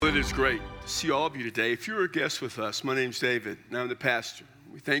is great to see all of you today. If you're a guest with us, my name's David, and I'm the pastor.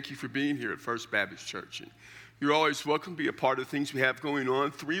 We thank you for being here at First Baptist Church. And you're always welcome to be a part of the things we have going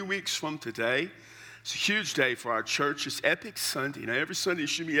on. 3 weeks from today, it's a huge day for our church. It's Epic Sunday. Now, every Sunday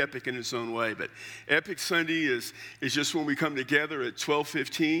should be epic in its own way, but Epic Sunday is just when we come together at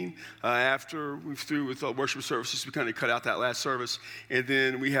 12:15. After we're through with worship services, we kind of cut out that last service, and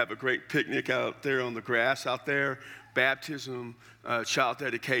then we have a great picnic out there on the grass out there. Baptism, child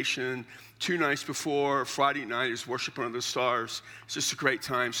dedication. 2 nights before, Friday night is Worship Under the Stars. It's just a great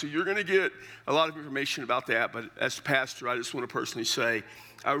time. So you're going to get a lot of information about that, but as pastor, I just want to personally say,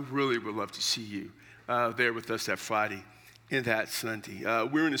 I really would love to see you there with us that Friday and that Sunday.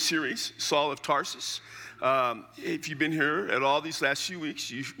 We're in a series, Saul of Tarsus. If you've been here at all these last few weeks,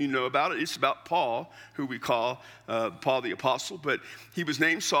 you know about it. It's about Paul, who we call Paul the Apostle, but he was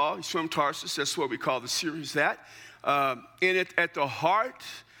named Saul. He's from Tarsus. That's what we call the series that. And at the heart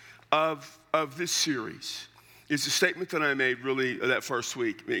of this series is the statement that I made really that first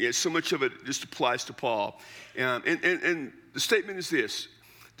week. So much of it just applies to Paul. And the statement is this: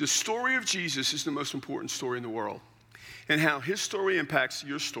 the story of Jesus is the most important story in the world. And how his story impacts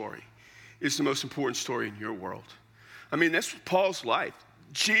your story is the most important story in your world. I mean, that's Paul's life.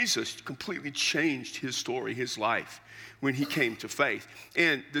 Jesus completely changed his story, his life, when he came to faith.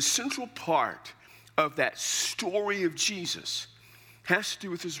 And the central part of that story of Jesus has to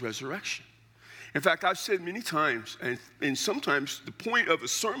do with his resurrection. In fact, I've said many times, and sometimes the point of a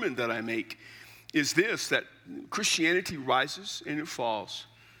sermon that I make is this, that Christianity rises and it falls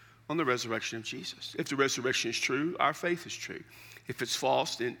on the resurrection of Jesus. If the resurrection is true, our faith is true. If it's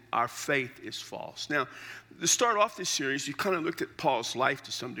false, then our faith is false. Now, to start off this series, we kind of looked at Paul's life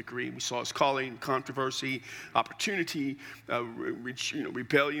to some degree. We saw his calling, controversy, opportunity,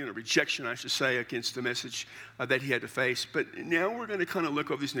 rebellion or rejection, I should say, against the message that he had to face. But now we're going to kind of look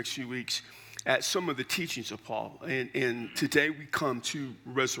over these next few weeks at some of the teachings of Paul. And today we come to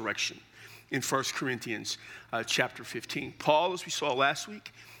resurrection in 1 Corinthians chapter 15. Paul, as we saw last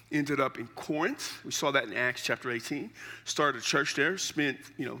week, ended up in Corinth. We saw that in Acts chapter 18. Started a church there, spent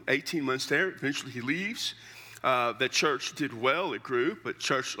 18 months there. Eventually he leaves. That church did well, it grew, but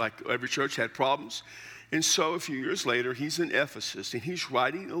church, like every church, had problems. And so a few years later, he's in Ephesus, and he's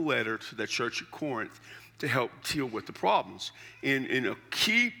writing a letter to that church at Corinth to help deal with the problems. And a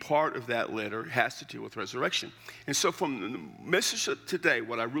key part of that letter has to deal with resurrection. And so from the message of today,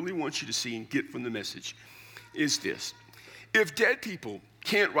 what I really want you to see and get from the message is this: if dead people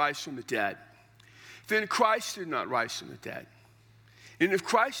can't rise from the dead, then Christ did not rise from the dead. And if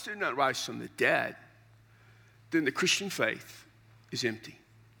Christ did not rise from the dead, then the Christian faith is empty.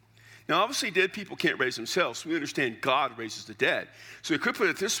 Now, obviously, dead people can't raise themselves. We understand God raises the dead. So we could put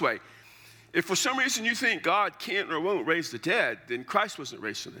it this way: if for some reason you think God can't or won't raise the dead, then Christ wasn't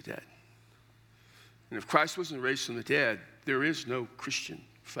raised from the dead. And if Christ wasn't raised from the dead, there is no Christian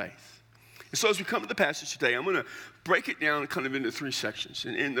faith. And so as we come to the passage today, I'm going to break it down kind of into 3 sections.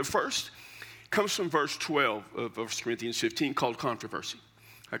 And the first comes from verse 12 of 1 Corinthians 15, called controversy.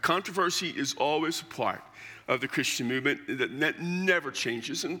 Controversy is always a part of the Christian movement that never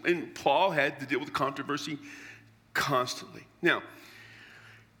changes. And Paul had to deal with controversy constantly. Now,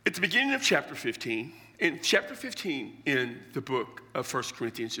 at the beginning of chapter 15, in chapter 15 in the book of 1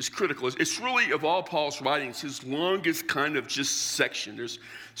 Corinthians is critical. It's really, of all Paul's writings, his longest kind of just section. There's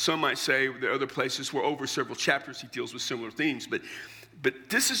some might say there are other places where over several chapters he deals with similar themes, but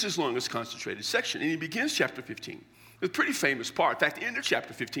this is his longest concentrated section. And he begins chapter 15 with a pretty famous part. In fact, the end of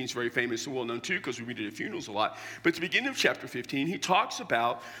chapter 15 is very famous and well known too, because we read it at funerals a lot. But at the beginning of chapter 15, he talks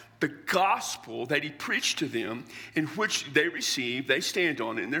about the gospel that he preached to them, in which they receive, they stand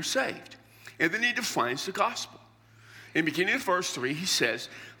on it, and they're saved. And then he defines the gospel. In beginning of verse 3, he says,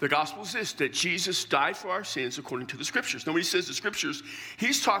 the gospel is this, that Jesus died for our sins according to the scriptures. Now, when he says the scriptures,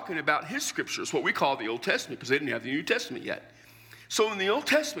 he's talking about his scriptures, what we call the Old Testament, because they didn't have the New Testament yet. So in the Old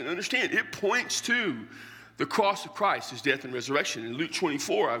Testament, understand, it points to the cross of Christ, his death and resurrection. In Luke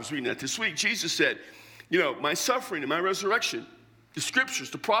 24, I was reading that this week, Jesus said, my suffering and my resurrection, the scriptures,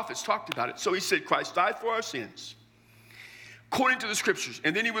 the prophets talked about it. So he said, Christ died for our sins, according to the scriptures.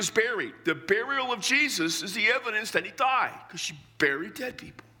 And then he was buried. The burial of Jesus is the evidence that he died, because you bury dead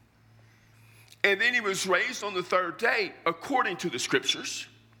people. And then he was raised on the 3rd day, according to the scriptures.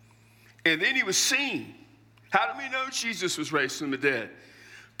 And then he was seen. How do we know Jesus was raised from the dead?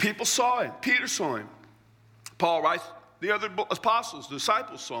 People saw him. Peter saw him. Paul writes, the other apostles, the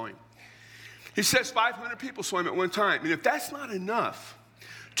disciples saw him. He says 500 people saw him at one time. And if that's not enough,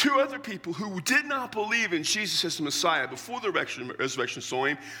 2 other people who did not believe in Jesus as the Messiah before the resurrection saw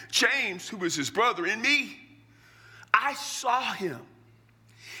him, James, who was his brother, and me. I saw him.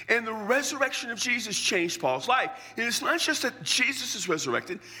 And the resurrection of Jesus changed Paul's life. And it's not just that Jesus is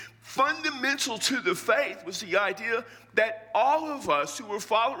resurrected. Fundamental to the faith was the idea that all of us who are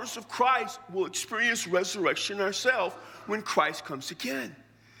followers of Christ will experience resurrection ourselves when Christ comes again.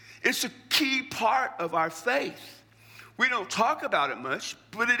 It's a key part of our faith. We don't talk about it much,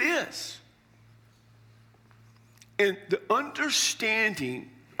 but it is. And the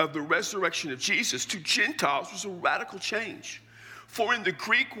understanding of the resurrection of Jesus to Gentiles was a radical change. For in the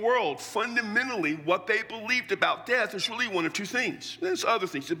Greek world, fundamentally, what they believed about death is really one of two things. There's other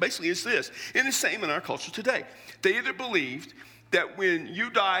things. Basically, it's this. And the same in our culture today. They either believed that when you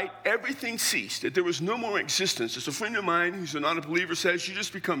died, everything ceased, that there was no more existence. As a friend of mine who's not a believer says, you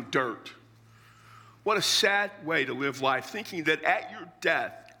just become dirt. What a sad way to live life, thinking that at your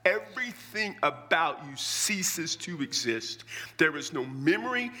death, everything about you ceases to exist. There is no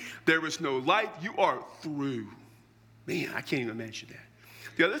memory. There is no life. You are through. Man, I can't even imagine that.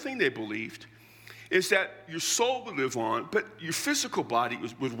 The other thing they believed is that your soul would live on, but your physical body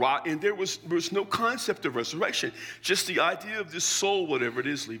would rot, and there was no concept of resurrection, just the idea of this soul, whatever it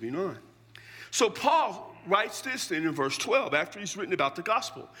is, leaving on. So Paul writes this then in verse 12, after he's written about the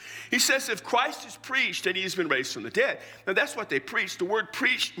gospel. He says, if Christ is preached and he has been raised from the dead. Now that's what they preached. The word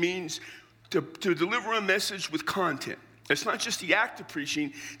preached means to deliver a message with content. It's not just the act of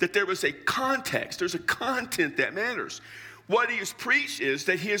preaching, that there was a context. There's a content that matters. What he has preached is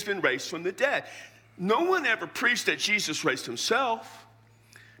that he has been raised from the dead. No one ever preached that Jesus raised himself.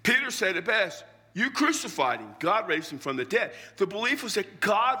 Peter said it best, you crucified him. God raised him from the dead. The belief was that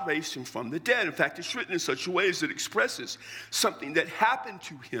God raised him from the dead. In fact, it's written in such a way as it expresses something that happened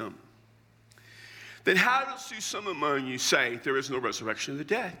to him. Then how do some among you say there is no resurrection of the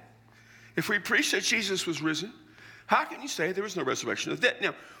dead? If we preach that Jesus was risen, how can you say there is no resurrection of the dead?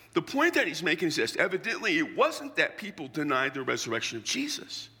 Now, the point that he's making is this. Evidently, it wasn't that people denied the resurrection of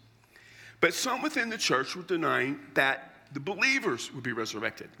Jesus, but some within the church were denying that the believers would be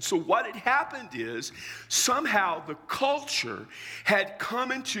resurrected. So what had happened is somehow the culture had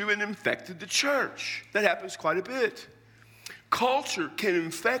come into and infected the church. That happens quite a bit. Culture can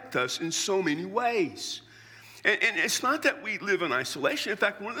infect us in so many ways. And it's not that we live in isolation. In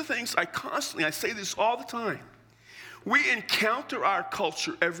fact, one of the things I say this all the time. We encounter our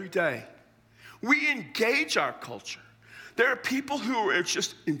culture every day. We engage our culture. There are people who are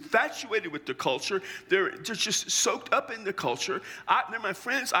just infatuated with the culture. They're just soaked up in the culture. They're my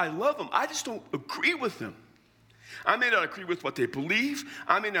friends. I love them. I just don't agree with them. I may not agree with what they believe.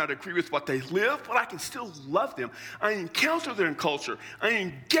 I may not agree with what they live, but I can still love them. I encounter their culture. I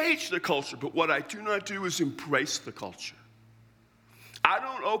engage the culture, but what I do not do is embrace the culture. I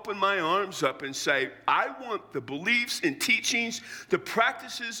don't open my arms up and say, I want the beliefs and teachings, the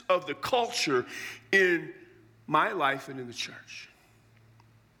practices of the culture in my life and in the church.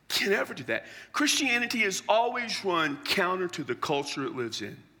 Can't ever do that. Christianity has always run counter to the culture it lives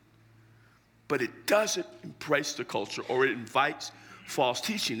in. But it doesn't embrace the culture, or it invites false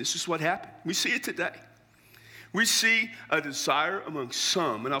teaching. This is what happened. We see it today. We see a desire among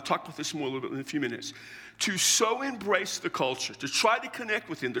some, and I'll talk about this more a little bit in a few minutes, to so embrace the culture, to try to connect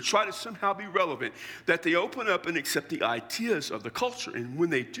with him, to try to somehow be relevant, that they open up and accept the ideas of the culture. And when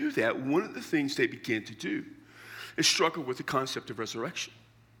they do that, one of the things they begin to do is struggle with the concept of resurrection.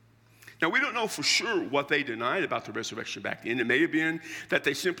 Now, we don't know for sure what they denied about the resurrection back then. It may have been that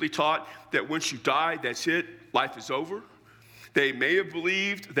they simply taught that once you die, that's it, life is over. They may have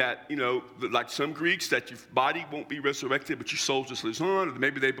believed that, like some Greeks, that your body won't be resurrected, but your soul just lives on. Or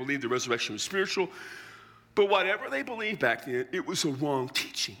maybe they believed the resurrection was spiritual. But whatever they believed back then, it was a wrong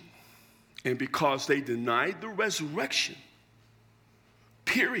teaching. And because they denied the resurrection,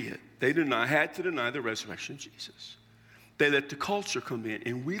 period, they had to deny the resurrection of Jesus. They let the culture come in,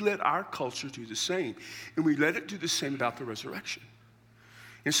 and we let our culture do the same. And we let it do the same about the resurrection.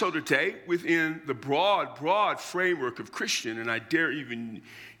 And so today, within the broad framework of Christian, and I dare even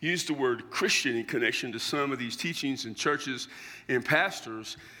use the word Christian in connection to some of these teachings in churches and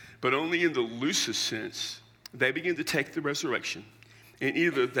pastors, but only in the loosest sense, they begin to take the resurrection, and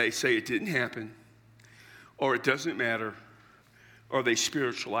either they say it didn't happen, or it doesn't matter, or they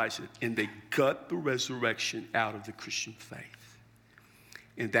spiritualize it, and they gut the resurrection out of the Christian faith.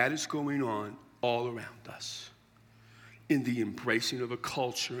 And that is going on all around us in the embracing of a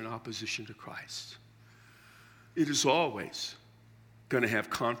culture in opposition to Christ. It is always going to have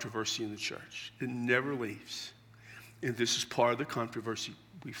controversy in the church. It never leaves. And this is part of the controversy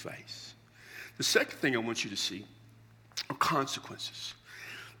we face. The second thing I want you to see are consequences.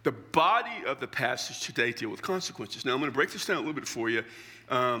 the body of the passage today deal with consequences. Now, I'm going to break this down a little bit for you.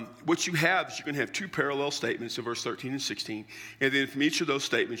 What you have is you're going to have two parallel statements in verse 13 and 16. And then from each of those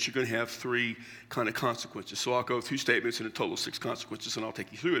statements, you're going to have three kind of consequences. So I'll go through statements in a total of 6 consequences, and I'll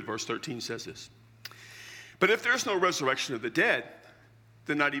take you through it. Verse 13 says this. But if there's no resurrection of the dead,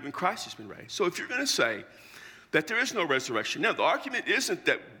 then not even Christ has been raised. So if you're going to say that there is no resurrection, now the argument isn't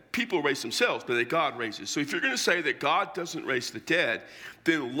that people raise themselves, but that God raises. So if you're going to say that God doesn't raise the dead,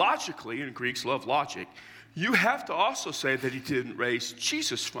 then logically, and Greeks love logic, you have to also say that he didn't raise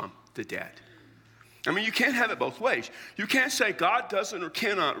Jesus from the dead. I mean, you can't have it both ways. You can't say God doesn't or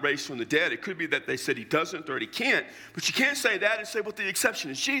cannot raise from the dead. It could be that they said he doesn't or he can't, but you can't say that and say, well, the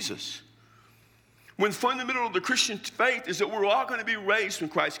exception is Jesus. When fundamental to the Christian faith is that we're all going to be raised when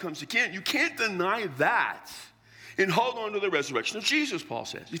Christ comes again, you can't deny that and hold on to the resurrection of Jesus, Paul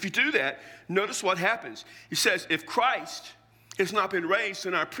says. If you do that, notice what happens. He says, if Christ has not been raised,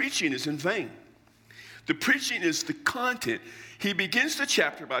 then our preaching is in vain. The preaching is the content. He begins the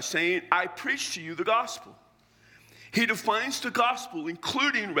chapter by saying, I preach to you the gospel. He defines the gospel,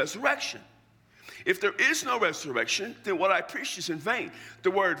 including resurrection. If there is no resurrection, then what I preach is in vain. The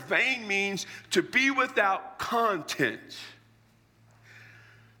word vain means to be without content.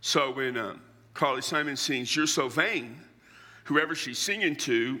 So when Carly Simon sings, You're So Vain, whoever she's singing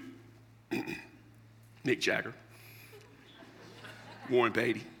to, Mick Jagger, Warren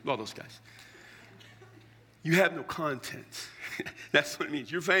Beatty, all those guys, you have no content. That's what it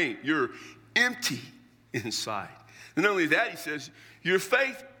means. You're vain. You're empty inside. And not only that, he says, your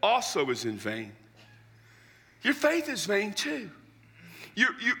faith also is in vain. Your faith is vain too.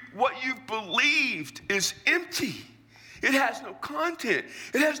 What you've believed is empty. It has no content.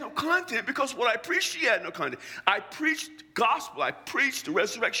 It has no content because what I preached to you had no content. I preached the gospel. I preached the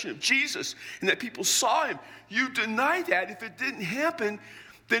resurrection of Jesus and that people saw him. You deny that. If it didn't happen,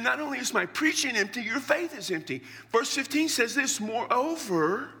 then not only is my preaching empty, your faith is empty. Verse 15 says this,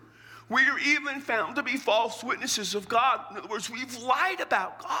 moreover, we are even found to be false witnesses of God. In other words, we've lied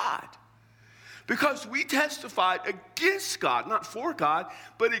about God. Because we testified against God, not for God,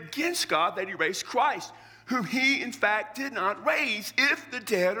 but against God that he raised Christ, whom he in fact did not raise if the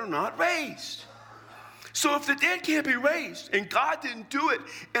dead are not raised. So if the dead can't be raised and God didn't do it,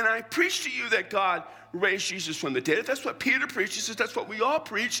 and I preach to you that God raised Jesus from the dead, if that's what Peter preaches, if that's what we all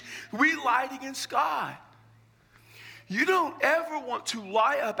preach, we lied against God. You don't ever want to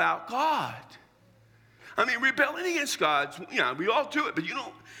lie about God. I mean, rebelling against God, we all do it, but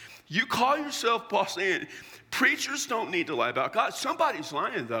you call yourself Paul saying, preachers don't need to lie about God. Somebody's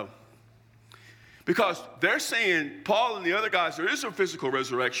lying, though. Because they're saying, Paul and the other guys, there is a physical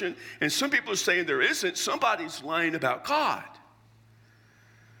resurrection, and some people are saying there isn't. Somebody's lying about God.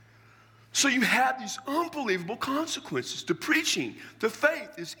 So you have these unbelievable consequences. The preaching, the faith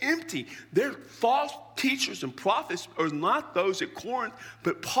is empty. They're false teachers and prophets are not those at Corinth,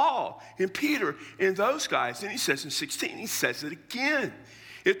 but Paul and Peter and those guys. And he says in 16, he says it again.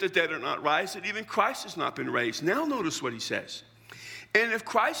 If the dead are not raised, then even Christ has not been raised. Now notice what he says. And if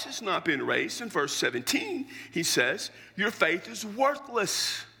Christ has not been raised, in verse 17, he says, your faith is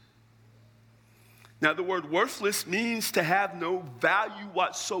worthless. Now, the word worthless means to have no value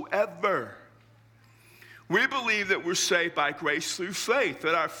whatsoever. We believe that we're saved by grace through faith,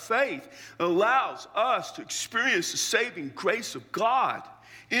 that our faith allows us to experience the saving grace of God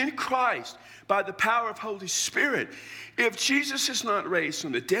in Christ by the power of Holy Spirit. If Jesus is not raised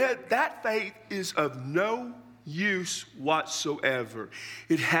from the dead, that faith is of no use whatsoever.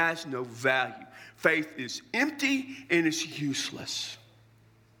 It has no value. Faith is empty and it's useless.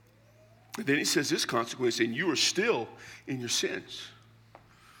 And then he says this consequence, and you are still in your sins.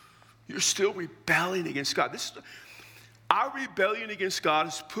 You're still rebelling against God. Our rebellion against God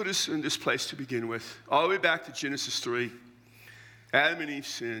has put us in this place to begin with. All the way back to Genesis 3. Adam and Eve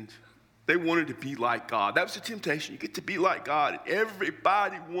sinned. They wanted to be like God. That was the temptation. You get to be like God. And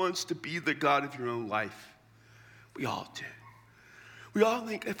everybody wants to be the God of your own life. We all do. We all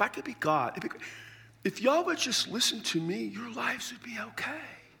think, if I could be God, if y'all would just listen to me, your lives would be okay.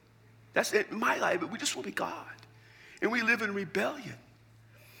 That's it, my life, but we just want to be God. And we live in rebellion.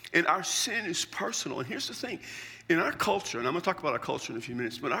 And our sin is personal. And here's the thing. In our culture, and I'm going to talk about our culture in a few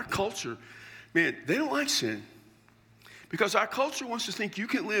minutes, but our culture, man, they don't like sin. Because our culture wants to think you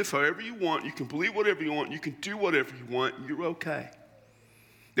can live however you want, you can believe whatever you want, you can do whatever you want, and you're okay.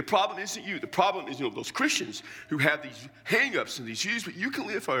 The problem isn't you. The problem is, those Christians who have these hang-ups and these views, but you can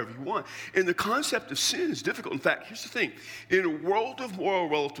live however you want. And the concept of sin is difficult. In fact, here's the thing. In a world of moral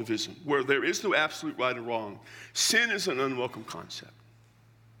relativism, where there is no absolute right or wrong, sin is an unwelcome concept.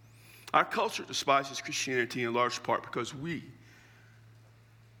 Our culture despises Christianity in large part because we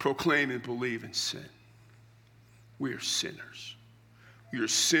proclaim and believe in sin. We are sinners. You are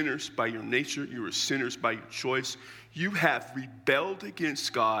sinners by your nature. You are sinners by your choice. You have rebelled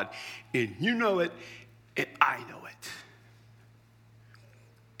against God, and you know it, and I know it.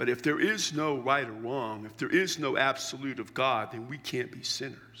 But if there is no right or wrong, if there is no absolute of God, then we can't be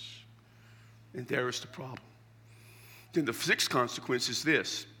sinners. And there is the problem. Then the sixth consequence is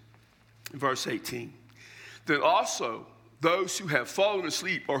this, verse 18. Then also those who have fallen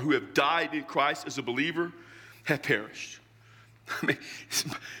asleep or who have died in Christ as a believer have perished. I mean,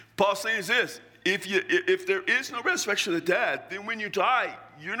 Paul's saying is this, if there is no resurrection of the dead, then when you die,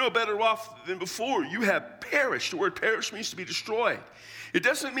 you're no better off than before. You have perished. The word perish means to be destroyed. It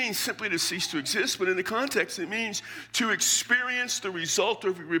doesn't mean simply to cease to exist, but in the context, it means to experience the result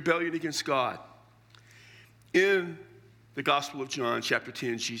of rebellion against God. In the Gospel of John, chapter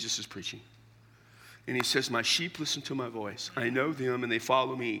 10, Jesus is preaching. And he says, my sheep listen to my voice. I know them and they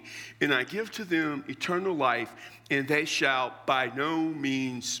follow me. And I give to them eternal life, and they shall by no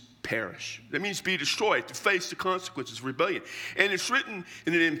means perish. That means be destroyed, to face the consequences of rebellion. And it's written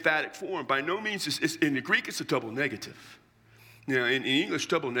in an emphatic form. By no means, in the Greek, it's a double negative. Now, in English,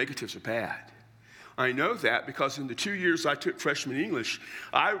 double negatives are bad. I know that because in the 2 years I took freshman English,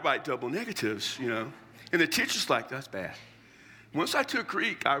 I write double negatives, and the teacher's like, that's bad. Once I took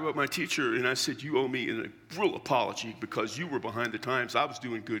Greek, I wrote my teacher and I said, you owe me a real apology because you were behind the times. I was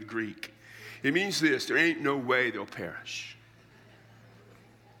doing good Greek. It means this, there ain't no way they'll perish.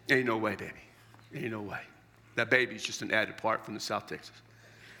 Ain't no way, baby. Ain't no way. That baby's just an added part from the South Texas.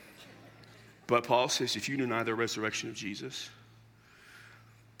 But Paul says, if you deny the resurrection of Jesus,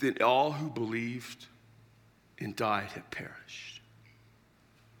 then all who believed and died have perished.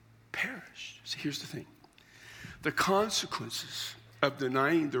 Perished. See, here's the thing. The consequences of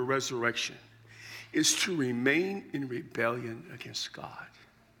denying the resurrection is to remain in rebellion against God.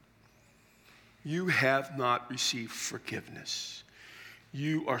 You have not received forgiveness.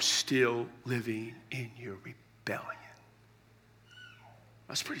 You are still living in your rebellion.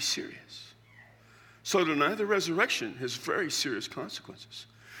 That's pretty serious. So to deny the resurrection has very serious consequences.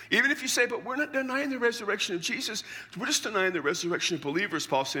 Even if you say, but we're not denying the resurrection of Jesus, we're just denying the resurrection of believers.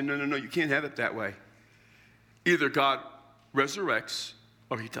 Paul's saying, no, you can't have it that way. Either God resurrects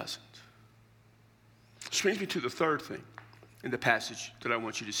or he doesn't. Which brings me to the third thing in the passage that I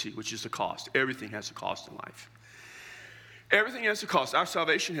want you to see, which is the cost. Everything has a cost in life. Everything has a cost. Our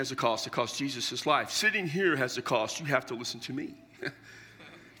salvation has a cost. It costs Jesus' life. Sitting here has a cost. You have to listen to me.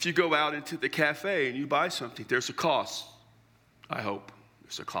 If you go out into the cafe and you buy something, there's a cost. I hope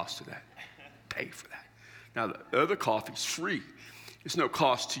there's a cost to that. Pay for that. Now, the other coffee is free. It's no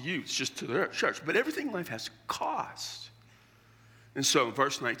cost to you. It's just to the church. But everything in life has a cost. And so, in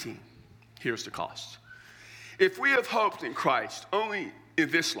verse 19, here's the cost. If we have hoped in Christ only in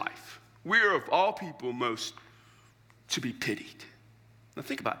this life, we are of all people most to be pitied. Now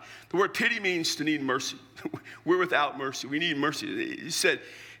think about it. The word pity means to need mercy. We're without mercy. We need mercy. He said,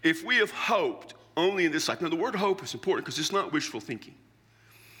 if we have hoped only in this life. Now the word hope is important because it's not wishful thinking.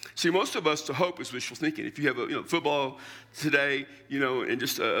 See, most of us, to hope is wishful thinking. If you have football today, and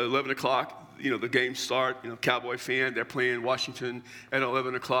just 11 o'clock, the games start, Cowboy fan, they're playing Washington at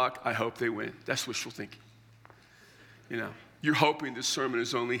 11 o'clock. I hope they win. That's wishful thinking. You're hoping this sermon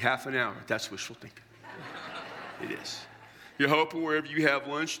is only half an hour. That's wishful thinking. It is. You're hoping wherever you have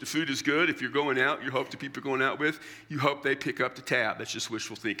lunch, the food is good. If you're going out, you hope the people you're going out with, you hope they pick up the tab. That's just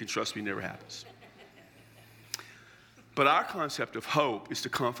wishful thinking. Trust me, it never happens. But our concept of hope is the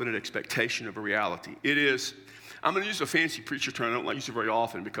confident expectation of a reality. It is, I'm going to use a fancy preacher term. I don't like to use it very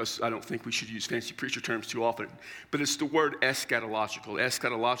often because I don't think we should use fancy preacher terms too often. But it's the word eschatological.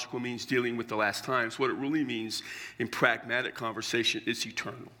 Eschatological means dealing with the last times. What it really means in pragmatic conversation is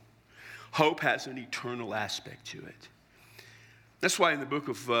eternal. Hope has an eternal aspect to it. That's why in the book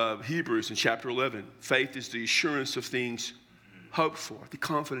of Hebrews in chapter 11, faith is the assurance of things hoped for, the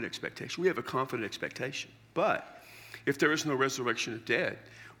confident expectation. We have a confident expectation. But if there is no resurrection of dead,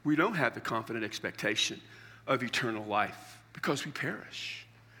 we don't have the confident expectation of eternal life because we perish.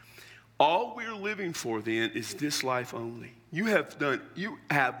 All we're living for then is this life only. You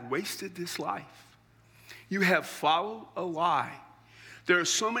have wasted this life. You have followed a lie. There are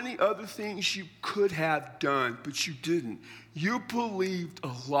so many other things you could have done, but you didn't. You believed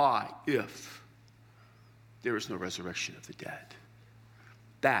a lie if there is no resurrection of the dead.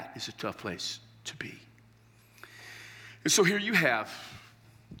 That is a tough place to be. And so here you have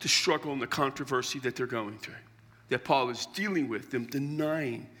the struggle and the controversy that they're going through, that Paul is dealing with, them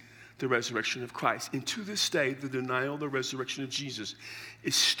denying the resurrection of Christ. And to this day, the denial of the resurrection of Jesus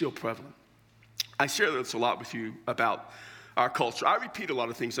is still prevalent. I share this a lot with you about our culture. I repeat a lot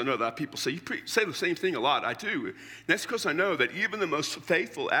of things. I know that people say, you say the same thing a lot. I do. And that's because I know that even the most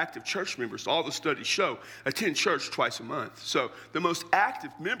faithful, active church members, all the studies show, attend church twice a month. So the most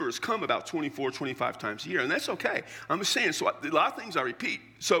active members come about 24, 25 times a year. And that's okay. I'm just saying, so a lot of things I repeat.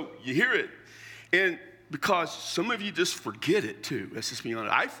 So you hear it. And because some of you just forget it too. Let's just be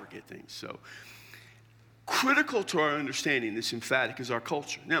honest. I forget things. So critical to our understanding, this emphatic, is our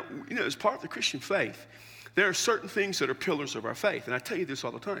culture. Now, as part of the Christian faith, there are certain things that are pillars of our faith. And I tell you this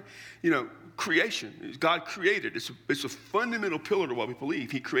all the time. Creation, God created. It's a fundamental pillar to what we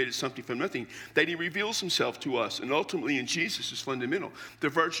believe. He created something from nothing, that he reveals himself to us. And ultimately in Jesus is fundamental. The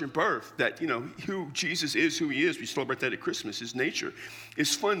virgin birth, that, who Jesus is, who he is, we celebrate that at Christmas, his nature,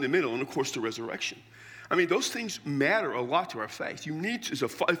 is fundamental. And of course the resurrection. I mean, those things matter a lot to our faith. You need to,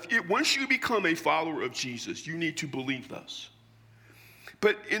 once you become a follower of Jesus, you need to believe those.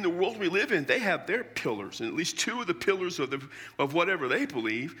 But in the world we live in, they have their pillars, and at least two of the pillars of whatever they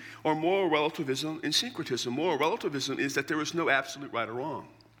believe are moral relativism and syncretism. Moral relativism is that there is no absolute right or wrong,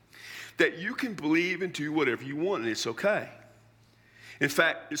 that you can believe and do whatever you want, and it's okay. In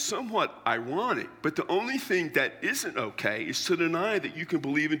fact, it's somewhat ironic, but the only thing that isn't okay is to deny that you can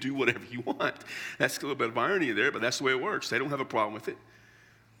believe and do whatever you want. That's a little bit of irony there, but that's the way it works. They don't have a problem with it.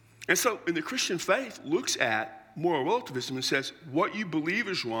 And so, in the Christian faith, looks at moral relativism and says, what you believe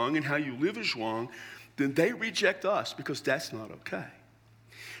is wrong and how you live is wrong, then they reject us because that's not okay.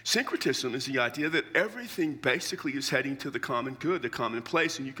 Syncretism is the idea that everything basically is heading to the common good, the common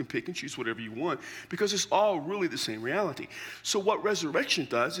place, and you can pick and choose whatever you want because it's all really the same reality. So what resurrection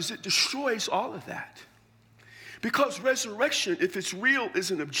does is it destroys all of that. Because resurrection, if it's real,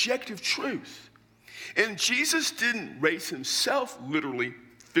 is an objective truth. And Jesus didn't raise himself literally,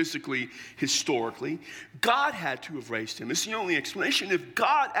 physically, historically. God had to have raised him. It's the only explanation. If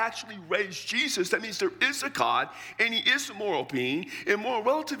God actually raised Jesus, that means there is a God, and he is a moral being, and moral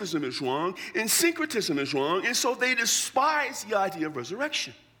relativism is wrong, and syncretism is wrong, and so they despise the idea of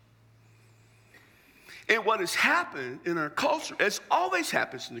resurrection. And what has happened in our culture, as always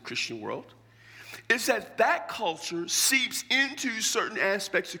happens in the Christian world, is that culture seeps into certain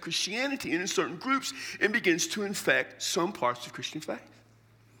aspects of Christianity and in certain groups and begins to infect some parts of Christian faith.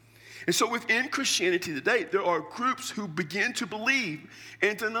 And so within Christianity today, there are groups who begin to believe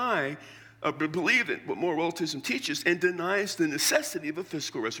and deny, believe in what moral relativism teaches and denies the necessity of a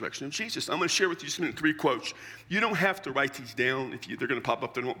physical resurrection of Jesus. I'm going to share with you just 3 quotes. You don't have to write these down. They're going to pop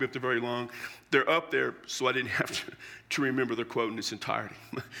up. They won't be up there very long. They're up there so I didn't have to remember their quote in its entirety.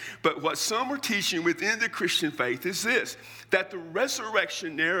 But what some are teaching within the Christian faith is this, that the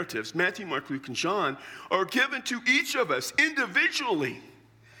resurrection narratives, Matthew, Mark, Luke, and John, are given to each of us individually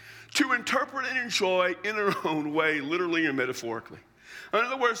to interpret and enjoy in our own way, literally and metaphorically. In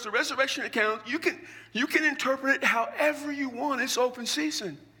other words, the resurrection account, you can interpret it however you want. It's open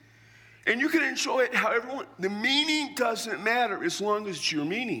season. And you can enjoy it however you want. The meaning doesn't matter as long as it's your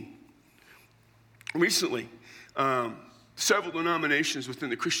meaning. Recently, several denominations within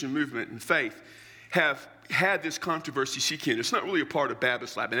the Christian movement and faith have had this controversy seek in. It's not really a part of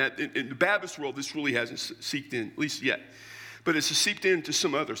Baptist Lab. And in the Baptist world, this really hasn't seeped in, at least yet. But it's seeped into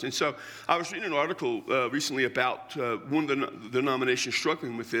some others. And so I was reading an article recently about one of the denominations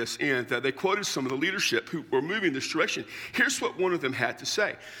struggling with this, and they quoted some of the leadership who were moving this direction. Here's what one of them had to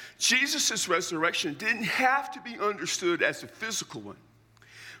say. Jesus' resurrection didn't have to be understood as a physical one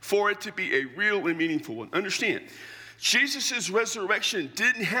for it to be a real and meaningful one. Understand, Jesus' resurrection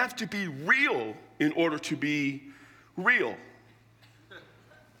didn't have to be real in order to be real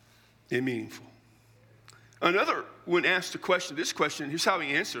and meaningful. Another, when asked this question, here's how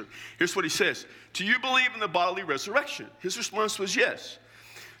he answered. Here's what he says. Do you believe in the bodily resurrection? His response was yes,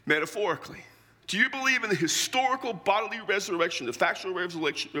 metaphorically. Do you believe in the historical bodily resurrection, the factual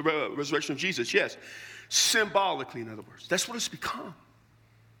resurrection of Jesus? Yes. Symbolically, in other words. That's what it's become.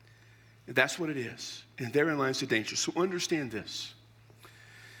 And that's what it is. And therein lies the danger. So understand this.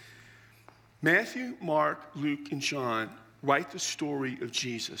 Matthew, Mark, Luke, and John write the story of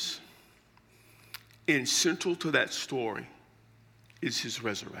Jesus. And central to that story is his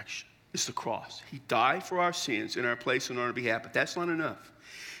resurrection. It's the cross. He died for our sins in our place and on our behalf, but that's not enough.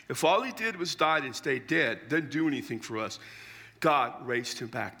 If all he did was die and stay dead, didn't do anything for us, God raised him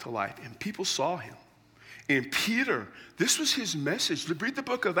back to life, and people saw him. And Peter, this was his message. Read the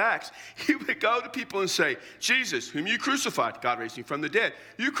book of Acts. He would go to people and say, Jesus, whom you crucified, God raised him from the dead.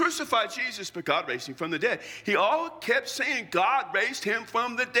 You crucified Jesus, but God raised him from the dead. He all kept saying, God raised him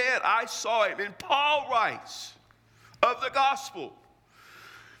from the dead. I saw him. And Paul writes of the gospel.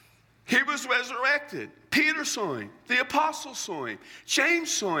 He was resurrected. Peter saw him. The apostles saw him. James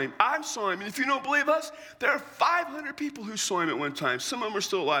saw him. I saw him. And if you don't believe us, there are 500 people who saw him at one time. Some of them are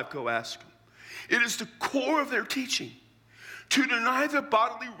still alive. Go ask them. It is the core of their teaching. To deny the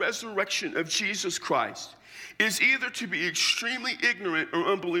bodily resurrection of Jesus Christ is either to be extremely ignorant or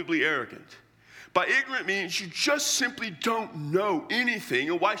unbelievably arrogant. By ignorant means you just simply don't know anything,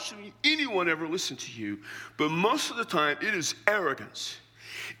 and why should anyone ever listen to you? But most of the time, it is arrogance.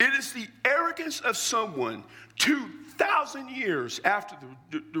 It is the arrogance of someone 2,000 years after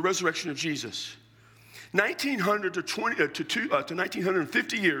the resurrection of Jesus. 1900 to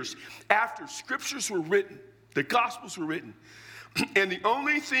 1950 years after scriptures were written, the gospels were written. And the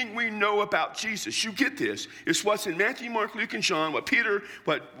only thing we know about Jesus, you get this, is what's in Matthew, Mark, Luke, and John, what Peter,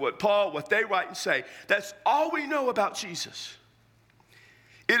 what Paul, what they write and say. That's all we know about Jesus.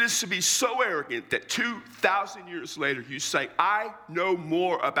 It is to be so arrogant that 2,000 years later you say, I know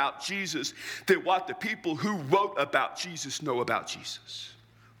more about Jesus than what the people who wrote about Jesus know about Jesus.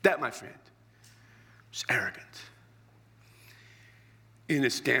 That, my friend, is arrogant. And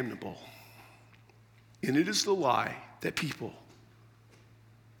it's damnable. And it is the lie that people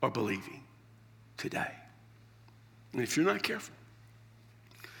are believing today. And if you're not careful,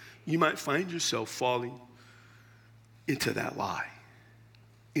 you might find yourself falling into that lie,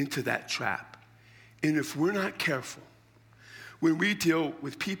 into that trap. And if we're not careful, when we deal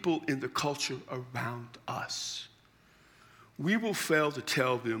with people in the culture around us, we will fail to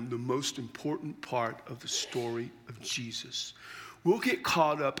tell them the most important part of the story of Jesus. We'll get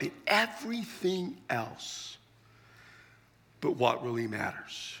caught up in everything else but what really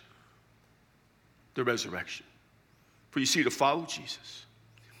matters, the resurrection. For you see, to follow Jesus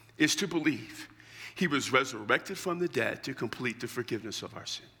is to believe he was resurrected from the dead to complete the forgiveness of our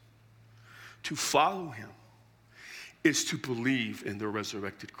sin. To follow him is to believe in the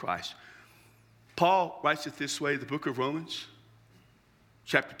resurrected Christ. Paul writes it this way, the book of Romans,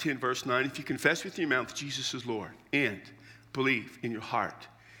 chapter 10, verse 9. If you confess with your mouth Jesus is Lord and believe in your heart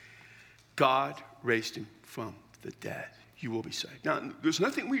God raised him from the dead, you will be saved. Now, there's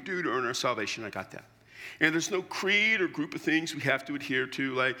nothing we do to earn our salvation. I got that. And there's no creed or group of things we have to adhere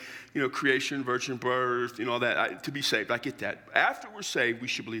to, like, creation, virgin birth, all that, to be saved. I get that. After we're saved, we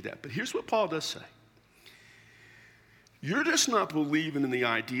should believe that. But here's what Paul does say. You're just not believing in the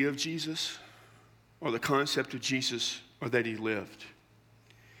idea of Jesus or the concept of Jesus or that he lived.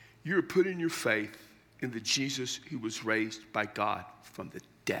 You're putting your faith in the Jesus who was raised by God from the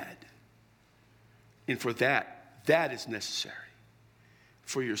dead. And for that is necessary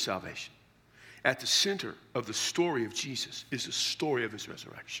for your salvation. At the center of the story of Jesus is the story of his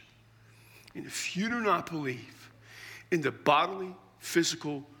resurrection. And if you do not believe in the bodily,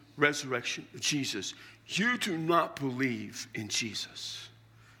 physical resurrection of Jesus, you do not believe in Jesus.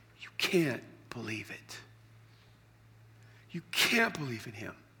 You can't believe it. You can't believe in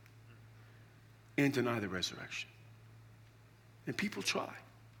him and deny the resurrection. And people try.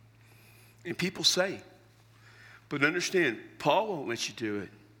 And people say. But understand, Paul won't let you do it.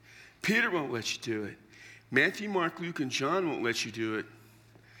 Peter won't let you do it. Matthew, Mark, Luke, and John won't let you do it.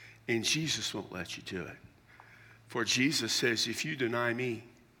 And Jesus won't let you do it. For Jesus says, if you deny me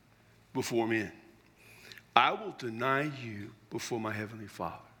before men, I will deny you before my heavenly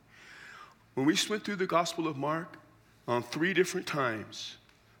Father. When we went through the Gospel of Mark, on 3 different times,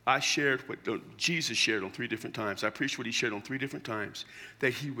 I shared what Jesus shared on 3 different times. I preached what he shared on 3 different times,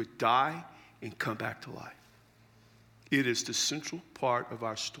 that he would die and come back to life. It is the central part of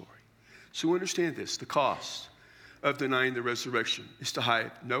our story. So understand this, the cost of denying the resurrection is to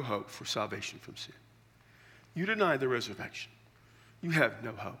have no hope for salvation from sin. You deny the resurrection, you have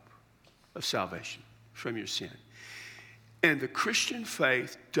no hope of salvation from your sin. And the Christian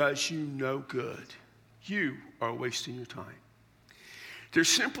faith does you no good. You are wasting your time. There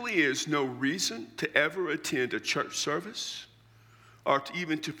simply is no reason to ever attend a church service or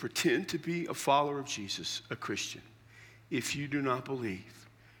even to pretend to be a follower of Jesus, a Christian, if you do not believe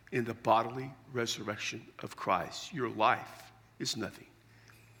in the bodily resurrection of Christ. Your life is nothing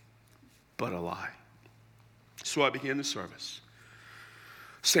but a lie. So I began the service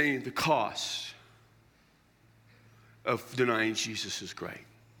saying the cost of denying Jesus is great.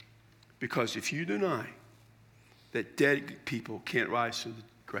 Because if you deny that dead people can't rise from the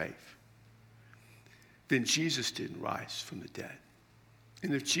grave, then Jesus didn't rise from the dead.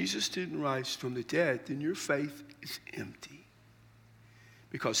 And if Jesus didn't rise from the dead, then your faith is empty.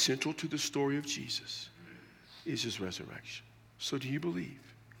 Because central to the story of Jesus is his resurrection. So do you believe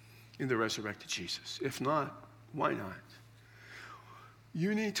in the resurrected Jesus? If not, why not?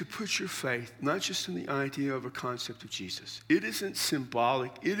 you need to put your faith not just in the idea of a concept of Jesus. It isn't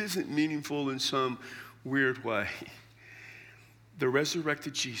symbolic. It isn't meaningful in some weird way. The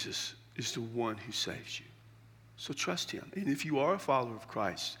resurrected Jesus is the one who saves you. So trust him. And if you are a follower of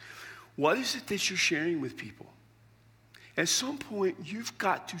Christ, what is it that you're sharing with people? At some point, you've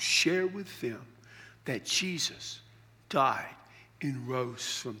got to share with them that Jesus died and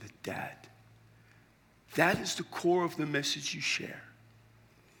rose from the dead. That is the core of the message you share.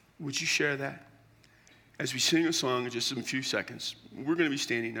 Would you share that? As we sing a song in just a few seconds, we're going to be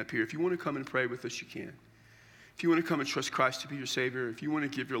standing up here. If you want to come and pray with us, you can. If you want to come and trust Christ to be your Savior, if you want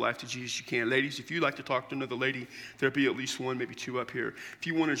to give your life to Jesus, you can. Ladies, if you'd like to talk to another lady, there'll be at least one, maybe two up here. If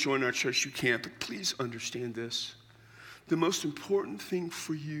you want to join our church, you can. But please understand this. The most important thing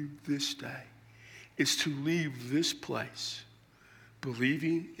for you this day is to leave this place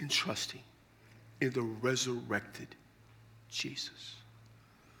believing and trusting in the resurrected Jesus.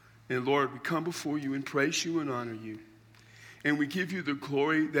 And Lord, we come before you and praise you and honor you. And we give you the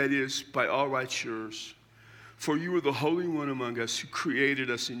glory that is by all rights yours. For you are the Holy One among us who created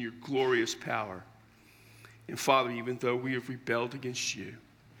us in your glorious power. And Father, even though we have rebelled against you,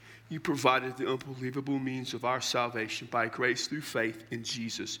 you provided the unbelievable means of our salvation by grace through faith in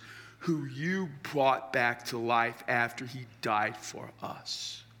Jesus, who you brought back to life after he died for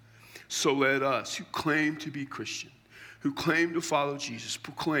us. So let us, who claim to be Christian, who claim to follow Jesus,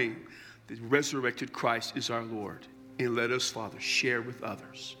 proclaim that resurrected Christ is our Lord. And let us, Father, share with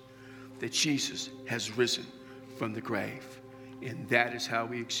others that Jesus has risen from the grave. And that is how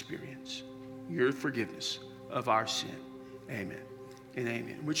we experience your forgiveness of our sin. Amen and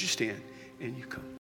amen. Would you stand and you come?